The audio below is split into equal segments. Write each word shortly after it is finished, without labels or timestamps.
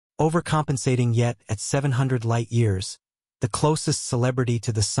Overcompensating yet at 700 light-years, the closest celebrity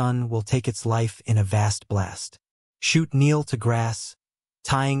to the sun will take its life in a vast blast. Shoot Neil to grass,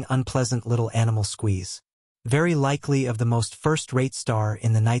 tying unpleasant little animal squeeze. Very likely of the most first-rate star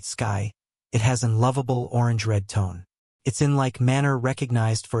in the night sky, it has an unlovable orange-red tone. It's in like manner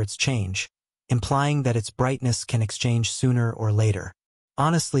recognized for its change, implying that its brightness can exchange sooner or later.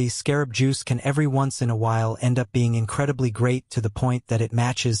 Honestly, scarab juice can every once in a while end up being incredibly great to the point that it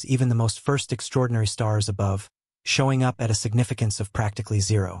matches even the most first extraordinary stars above, showing up at a significance of practically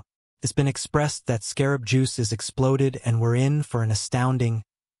zero. It's been expressed that scarab juice is exploded and we're in for an astounding,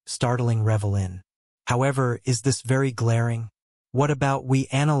 startling revel in. However, is this very glaring? What about we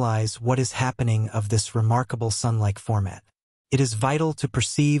analyze what is happening of this remarkable sun-like format? It is vital to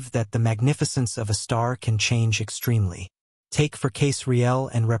perceive that the magnificence of a star can change extremely. Take for case Riel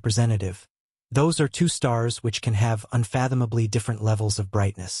and Representative. Those are two stars which can have unfathomably different levels of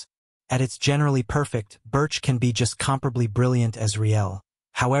brightness. At its generally perfect, Birch can be just comparably brilliant as Riel.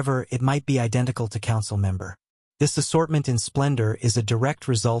 However, it might be identical to council member. This assortment in splendor is a direct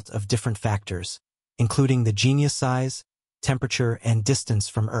result of different factors, including the genius size, temperature, and distance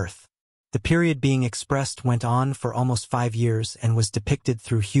from Earth. The period being expressed went on for almost 5 years and was depicted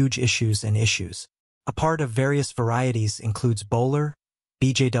through huge issues and issues. A part of various varieties includes Bowler,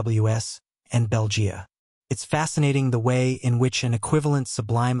 BJWS, and Belgia. It's fascinating the way in which an equivalent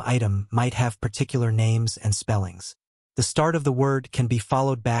sublime item might have particular names and spellings. The start of the word can be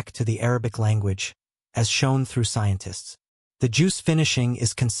followed back to the Arabic language, as shown through scientists. The juice finishing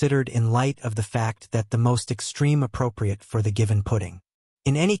is considered in light of the fact that the most extreme appropriate for the given pudding.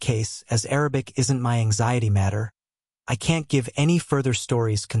 In any case, as Arabic isn't my anxiety matter, I can't give any further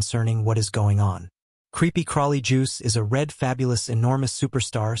stories concerning what is going on. Creepy Crawly Juice is a red fabulous enormous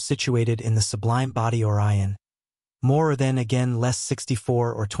superstar situated in the sublime body Orion, more or then again less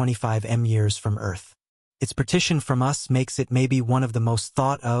 64 or 25 m-years from Earth. Its partition from us makes it maybe one of the most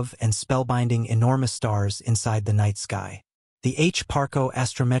thought of and spellbinding enormous stars inside the night sky. The H. Parco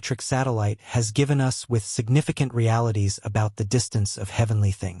astrometric satellite has given us with significant realities about the distance of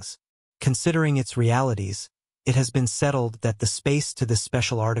heavenly things. Considering its realities, it has been settled that the space to this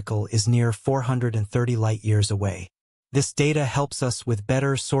special article is near 430 light-years away. This data helps us with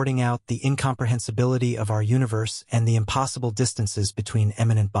better sorting out the incomprehensibility of our universe and the impossible distances between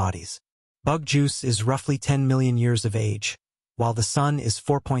eminent bodies. Bug juice is roughly 10 million years of age, while the Sun is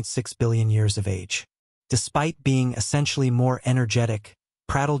 4.6 billion years of age. Despite being essentially more energetic,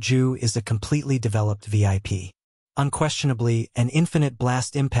 Prattle-Jew is a completely developed VIP. Unquestionably, an infinite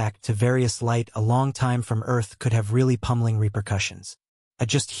blast impact to various light a long time from Earth could have really pummeling repercussions. A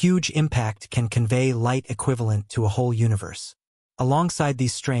just huge impact can convey light equivalent to a whole universe. Alongside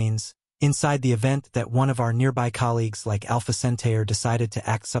these strains, inside the event that one of our nearby colleagues like Alpha Centaur decided to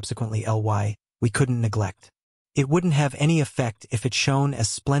act subsequently ly, we couldn't neglect. It wouldn't have any effect if it shone as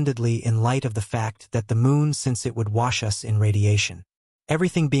splendidly in light of the fact that the moon, since it would wash us in radiation.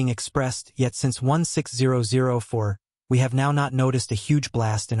 Everything being expressed, yet since 16004, we have now not noticed a huge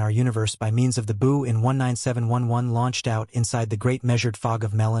blast in our universe by means of the BOO in 19711 launched out inside the Great Measured Fog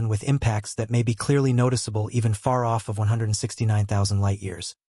of Melon with impacts that may be clearly noticeable even far off of 169,000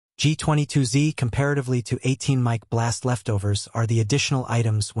 light-years. G22Z comparatively to 18 Mike blast leftovers are the additional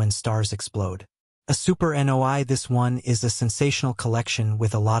items when stars explode. A supernova, this one is a sensational collection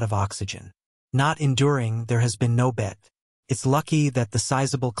with a lot of oxygen. Not enduring, there has been no bet. It's lucky that the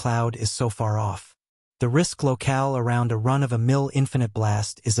sizable cloud is so far off. The risk locale around a run-of-the-mill infinite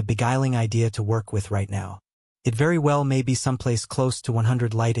blast is a beguiling idea to work with right now. It very well may be someplace close to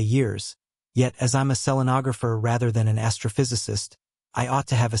 100 light-years, yet as I'm a selenographer rather than an astrophysicist, I ought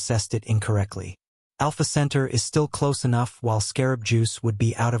to have assessed it incorrectly. Alpha Centaur is still close enough while scarab juice would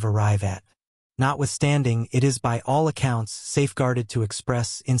be out of arrive at. Notwithstanding, it is by all accounts safeguarded to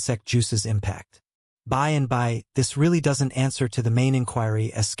express insect juice's impact. By and by, this really doesn't answer to the main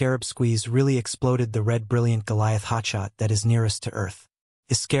inquiry as scarab squeeze really exploded the red brilliant Goliath hotshot that is nearest to Earth.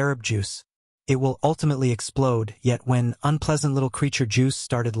 Is scarab juice? It will ultimately explode, yet when unpleasant little creature juice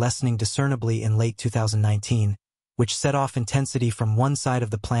started lessening discernibly in late 2019, which set off intensity from one side of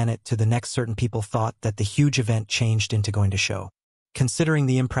the planet to the next, certain people thought that the huge event changed into going to show. Considering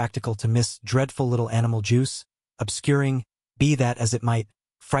the impractical to miss dreadful little animal juice, obscuring, be that as it might,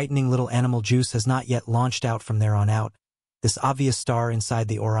 frightening little animal juice has not yet launched out from there on out, this obvious star inside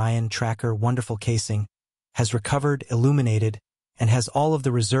the Orion tracker wonderful casing has recovered, illuminated, and has all of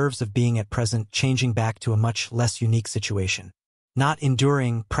the reserves of being at present changing back to a much less unique situation. Not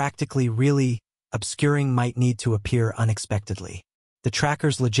enduring, practically really, obscuring might need to appear unexpectedly. The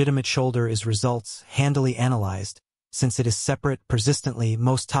tracker's legitimate shoulder is results, handily analyzed, since it is separate, persistently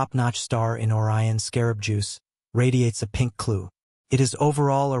most top-notch star in Orion, Betelgeuse, radiates a pink clue. It is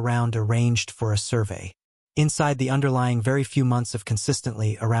overall around arranged for a survey. Inside the underlying very few months of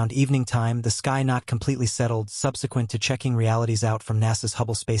consistently around evening time, the sky not completely settled subsequent to checking realities out from NASA's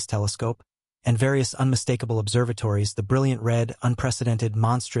Hubble Space Telescope and various unmistakable observatories, the brilliant red, unprecedented,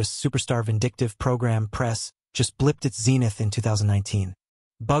 monstrous, superstar vindictive program press just blipped its zenith in 2019.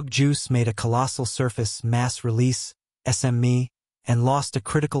 Betelgeuse made a colossal surface mass release, SME, and lost a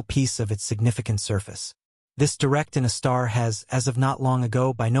critical piece of its significant surface. This direct in a star has, as of not long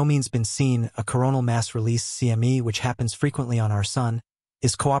ago, by no means been seen. A coronal mass release, CME, which happens frequently on our Sun,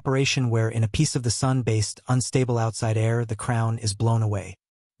 is cooperation where in a piece of the Sun-based, unstable outside air, the crown is blown away.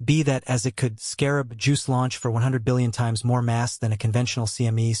 Be that as it could, Betelgeuse launch for 100 billion times more mass than a conventional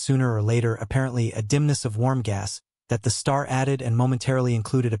CME sooner or later, apparently a dimness of warm gas, that the star added and momentarily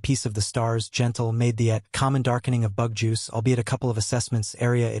included a piece of the star's gentle made the yet common darkening of Betelgeuse, albeit a couple of assessments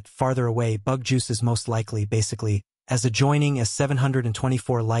area it farther away. Betelgeuse is most likely, basically, as adjoining as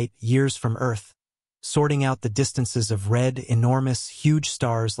 724 light-years from Earth, sorting out the distances of red, enormous, huge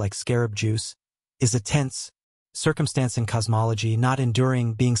stars like Betelgeuse, is a tense circumstance in cosmology, not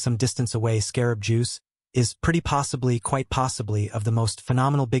enduring being some distance away. Betelgeuse is pretty possibly, quite possibly, of the most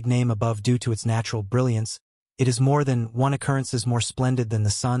phenomenal big name above due to its natural brilliance. It is more than one occurrences more splendid than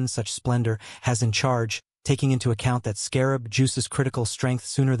the Sun. Such splendor has in charge, taking into account that Betelgeuse's critical strength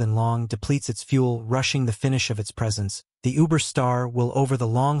sooner than long depletes its fuel, rushing the finish of its presence. The uber star will over the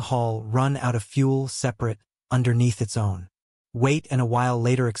long haul run out of fuel separate, underneath its own weight, and a while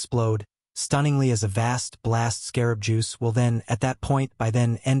later explode, stunningly as a vast blast. Betelgeuse will then, at that point, by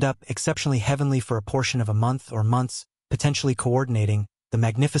then, end up exceptionally heavenly for a portion of a month or months, potentially coordinating the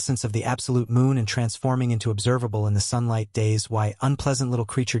magnificence of the absolute moon and transforming into observable in the sunlight days. Why unpleasant little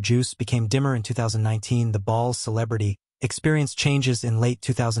creature Juice became dimmer in 2019. The ball's celebrity experienced changes in late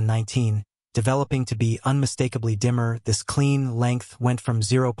 2019, developing to be unmistakably dimmer. This clean length went from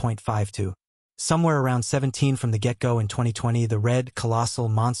 0.5 to somewhere around 17 from the get-go in 2020. The red, colossal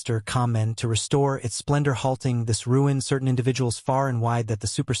monster meant to restore its splendor, halting this ruin certain individuals far and wide that the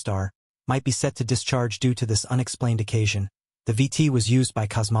superstar might be set to discharge due to this unexplained occasion. The VT was used by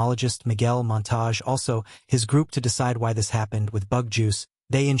cosmologist Miguel Montage, also his group, to decide why this happened with Betelgeuse.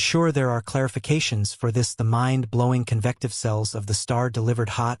 They ensure there are clarifications for this. The mind-blowing convective cells of the star delivered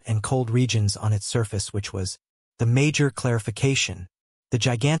hot and cold regions on its surface, which was the major clarification. The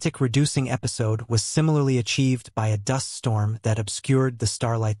gigantic reducing episode was similarly achieved by a dust storm that obscured the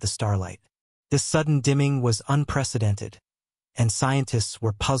starlight. This sudden dimming was unprecedented, and scientists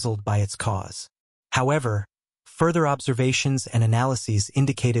were puzzled by its cause. However, further observations and analyses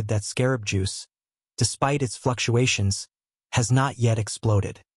indicated that Betelgeuse, despite its fluctuations, has not yet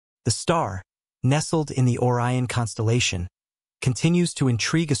exploded. The star, nestled in the Orion constellation, continues to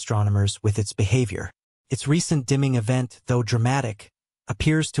intrigue astronomers with its behavior. Its recent dimming event, though dramatic,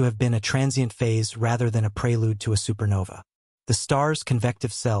 appears to have been a transient phase rather than a prelude to a supernova. The star's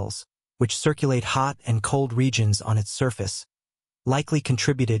convective cells, which circulate hot and cold regions on its surface, likely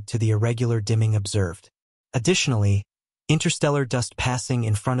contributed to the irregular dimming observed. Additionally, interstellar dust passing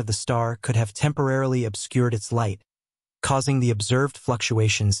in front of the star could have temporarily obscured its light, causing the observed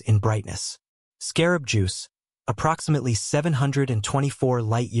fluctuations in brightness. Betelgeuse, approximately 724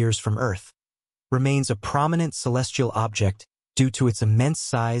 light-years from Earth, remains a prominent celestial object due to its immense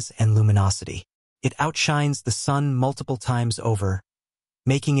size and luminosity. It outshines the Sun multiple times over,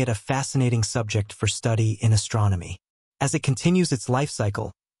 making it a fascinating subject for study in astronomy. As it continues its life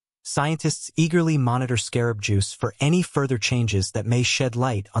cycle, scientists eagerly monitor Betelgeuse for any further changes that may shed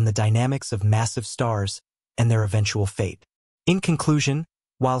light on the dynamics of massive stars and their eventual fate. In conclusion,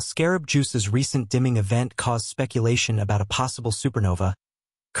 while Betelgeuse's recent dimming event caused speculation about a possible supernova,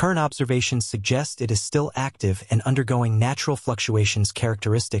 current observations suggest it is still active and undergoing natural fluctuations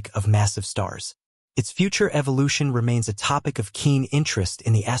characteristic of massive stars. Its future evolution remains a topic of keen interest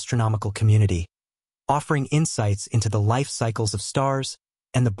in the astronomical community, offering insights into the life cycles of stars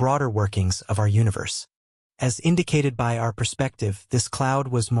and the broader workings of our universe. As indicated by our perspective, this cloud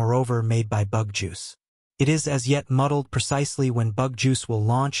was moreover made by Betelgeuse. It is as yet muddled precisely when Betelgeuse will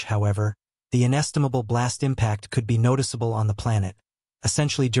launch. However, the inestimable blast impact could be noticeable on the planet,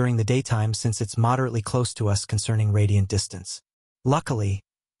 essentially during the daytime since it's moderately close to us concerning radiant distance. Luckily,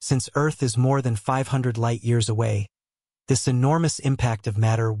 since Earth is more than 500 light-years away, this enormous impact of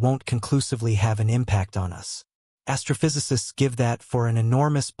matter won't conclusively have an impact on us. Astrophysicists give that for an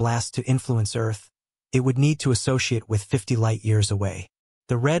enormous blast to influence Earth, it would need to associate with 50 light-years away.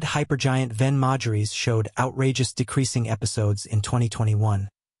 The red hypergiant Ven Majoris showed outrageous decreasing episodes in 2021,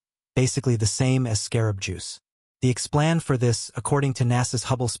 basically the same as Betelgeuse. The explanation for this, according to NASA's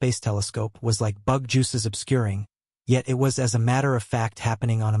Hubble Space Telescope, was like bug juice's obscuring, yet it was as a matter of fact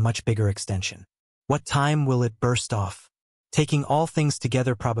happening on a much bigger extension. What time will it burst off? Taking all things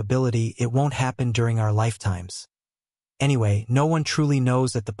together, probability, it won't happen during our lifetimes. Anyway, no one truly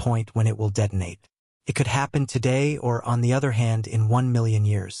knows at the point when it will detonate. It could happen today or, on the other hand, in 1 million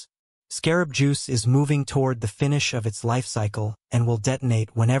years. Scarab juice is moving toward the finish of its life cycle and will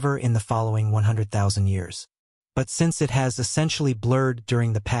detonate whenever in the following 100,000 years. But since it has essentially blurred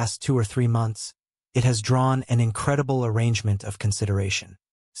during the past 2 or 3 months, it has drawn an incredible arrangement of consideration.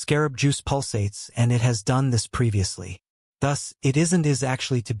 Scarab juice pulsates, and it has done this previously. Thus, it is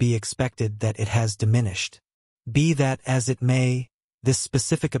actually to be expected that it has diminished. Be that as it may, this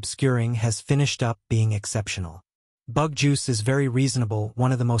specific obscuring has finished up being exceptional. Bug juice is very reasonable,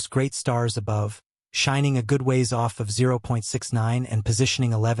 one of the most great stars above, shining a good ways off of 0.69 and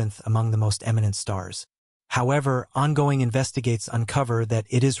positioning 11th among the most eminent stars. However, ongoing investigates uncover that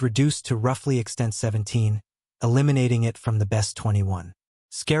it is reduced to roughly extent 17, eliminating it from the best 21.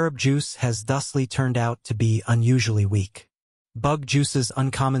 Scarab juice has thusly turned out to be unusually weak. Bug juice's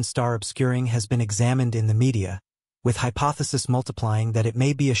uncommon star obscuring has been examined in the media, with hypothesis multiplying that it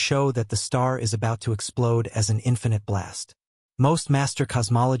may be a show that the star is about to explode as an infinite blast. Most master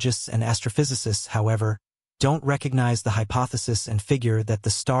cosmologists and astrophysicists, however, don't recognize the hypothesis and figure that the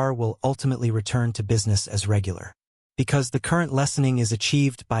star will ultimately return to business as regular. Because the current lessening is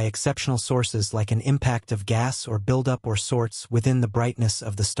achieved by exceptional sources like an impact of gas or buildup or sorts within the brightness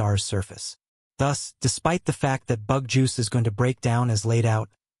of the star's surface. Thus, despite the fact that bug juice is going to break down as laid out,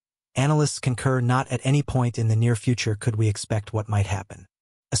 analysts concur not at any point in the near future could we expect what might happen.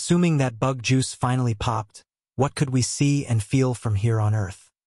 Assuming that bug juice finally popped, what could we see and feel from here on Earth?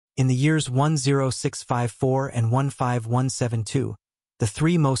 In the years 10654 and 15172, the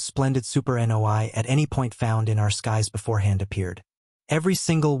 3 most splendid supernovae at any point found in our skies beforehand appeared. Every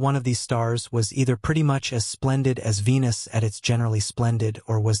single one of these stars was either pretty much as splendid as Venus at its generally splendid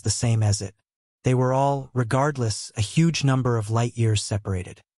or was the same as it. They were all, regardless, a huge number of light-years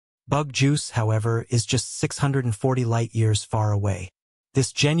separated. Bug juice, however, is just 640 light-years far away.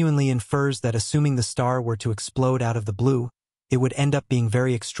 This genuinely infers that assuming the star were to explode out of the blue, it would end up being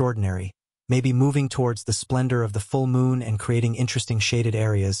very extraordinary, maybe moving towards the splendor of the full moon and creating interesting shaded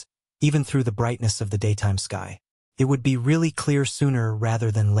areas, even through the brightness of the daytime sky. It would be really clear sooner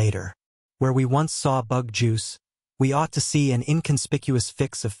rather than later. Where we once saw bug juice, we ought to see an inconspicuous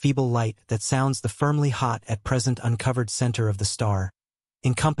fix of feeble light that sounds the firmly hot at present uncovered center of the star,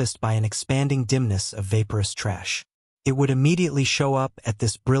 encompassed by an expanding dimness of vaporous trash. It would immediately show up at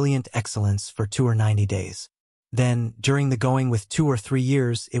this brilliant excellence for 2 or 90 days. Then, during the going with 2 or 3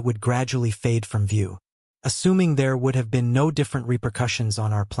 years, it would gradually fade from view. Assuming there would have been no different repercussions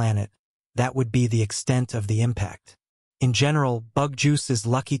on our planet, that would be the extent of the impact. In general, bug juice is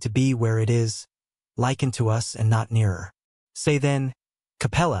lucky to be where it is, likened to us and not nearer. Say then,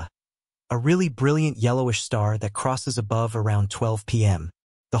 Capella, a really brilliant yellowish star that crosses above around 12 p.m.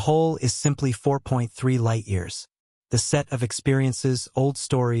 The whole is simply 4.3 light-years. The set of experiences, old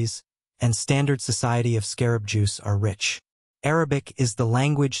stories, and standard society of scarab juice are rich. Arabic is the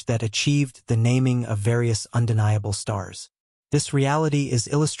language that achieved the naming of various undeniable stars. This reality is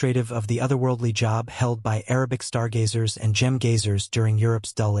illustrative of the otherworldly job held by Arabic stargazers and gem gazers during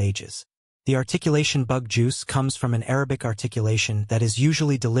Europe's dull ages. The articulation bug juice comes from an Arabic articulation that is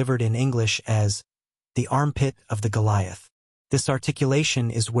usually delivered in English as the armpit of the Goliath. This articulation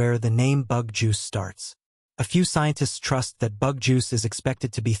is where the name bug juice starts. A few scientists trust that bug juice is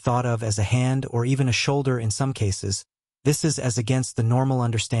expected to be thought of as a hand or even a shoulder in some cases. This is as against the normal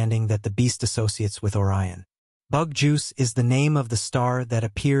understanding that the beast associates with Orion. Bug juice is the name of the star that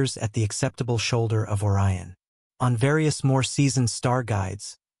appears at the acceptable shoulder of Orion. On various more seasoned star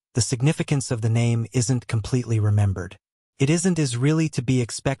guides, the significance of the name isn't completely remembered. It is really to be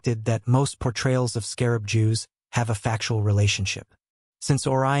expected that most portrayals of scarab juice have a factual relationship. Since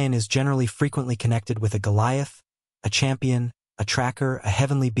Orion is generally frequently connected with a Goliath, a champion, a tracker, a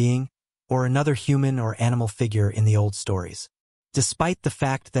heavenly being, or another human or animal figure in the old stories. Despite the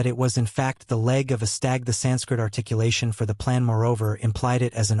fact that it was in fact the leg of a stag, the Sanskrit articulation for the plan moreover implied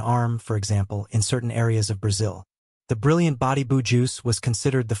it as an arm, for example, in certain areas of Brazil. The brilliant body boo juice was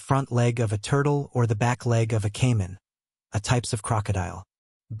considered the front leg of a turtle or the back leg of a caiman, a types of crocodile.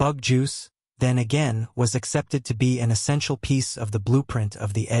 Bug juice, then again, was accepted to be an essential piece of the blueprint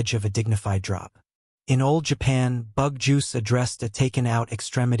of the edge of a dignified drop. In old Japan, bug juice addressed a taken-out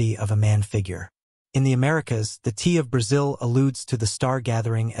extremity of a man figure. In the Americas, the T of Brazil alludes to the star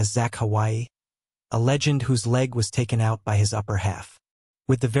gathering as Zach Hawaii, a legend whose leg was taken out by his upper half.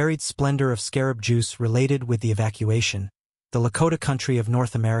 With the varied splendor of scarab juice related with the evacuation, the Lakota country of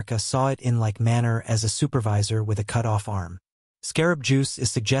North America saw it in like manner as a supervisor with a cut-off arm. Scarab juice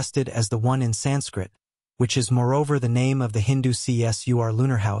is suggested as the one in Sanskrit, which is moreover the name of the Hindu Csur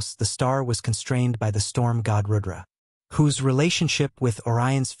lunar house. The star was constrained by the storm god Rudra, whose relationship with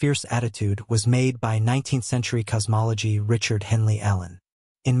Orion's fierce attitude was made by 19th-century cosmology Richard Henley Allen.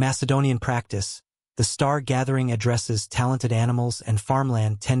 In Macedonian practice, the star gathering addresses talented animals and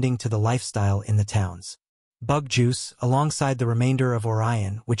farmland tending to the lifestyle in the towns. Bug juice, alongside the remainder of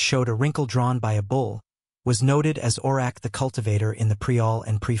Orion, which showed a wrinkle drawn by a bull, was noted as Aurak the cultivator in the pre-all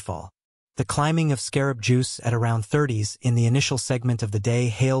and pre-fall. The climbing of scarab juice at around 30s in the initial segment of the day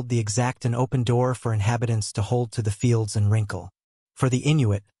hailed the exact and open door for inhabitants to hold to the fields and wrinkle. For the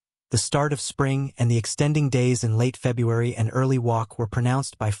Inuit, the start of spring and the extending days in late February and early walk were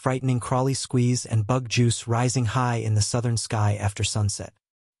pronounced by frightening crawly squeeze and bug juice rising high in the southern sky after sunset.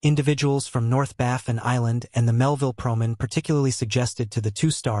 Individuals from North Baffin Island and the Melville Promen particularly suggested to the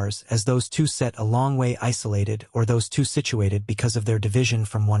two stars as those two set a long way isolated or those two situated because of their division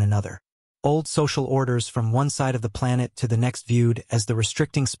from one another. Old social orders from one side of the planet to the next viewed as the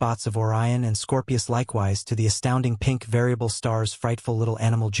restricting spots of Orion and Scorpius, likewise to the astounding pink variable stars frightful little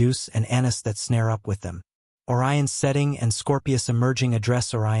animal juice and anise that snare up with them. Orion's setting and Scorpius emerging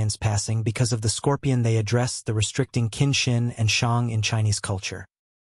address Orion's passing because of the scorpion they address the restricting Qinshin and Shang in Chinese culture.